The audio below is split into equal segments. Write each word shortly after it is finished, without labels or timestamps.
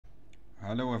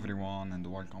Hello everyone and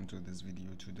welcome to this video.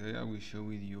 Today I will show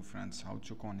with you friends how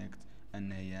to connect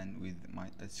n8n with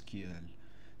MySQL.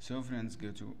 So friends, go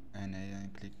to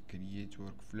n8n, click create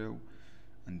workflow,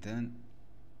 and then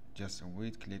just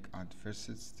wait, click add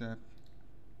first step.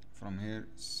 From here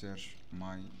search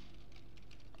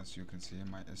as you can see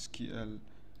MySQL.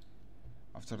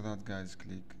 After that guys,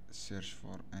 click search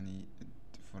for any,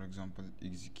 for example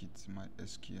execute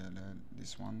MySQL,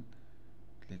 this one.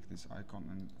 Click this icon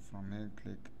and from here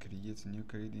click create new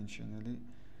credentially.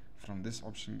 From this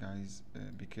option guys,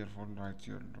 be careful, write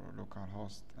your local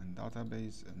host and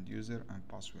database and user and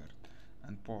password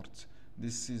and port.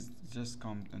 This is just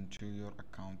come into your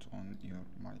account on your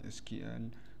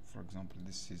MySQL. For example,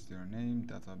 this is their name,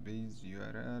 database,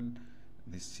 URL.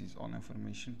 This is all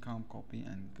information. Come copy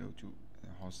and go to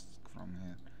host from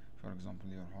here. For example,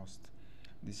 your host.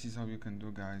 This is how you can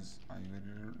do guys.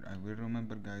 I will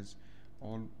remember guys,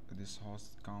 all this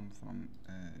host come from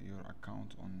your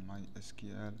account on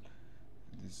MySQL.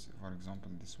 This, for example,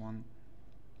 this one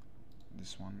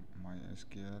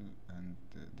MySQL, and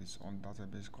this all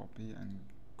database, copy and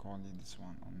call it this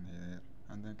one on here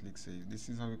and then click save. This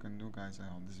is how you can do guys.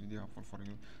 I hope this video helpful for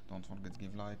you. Don't forget to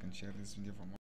give like and share this video for more.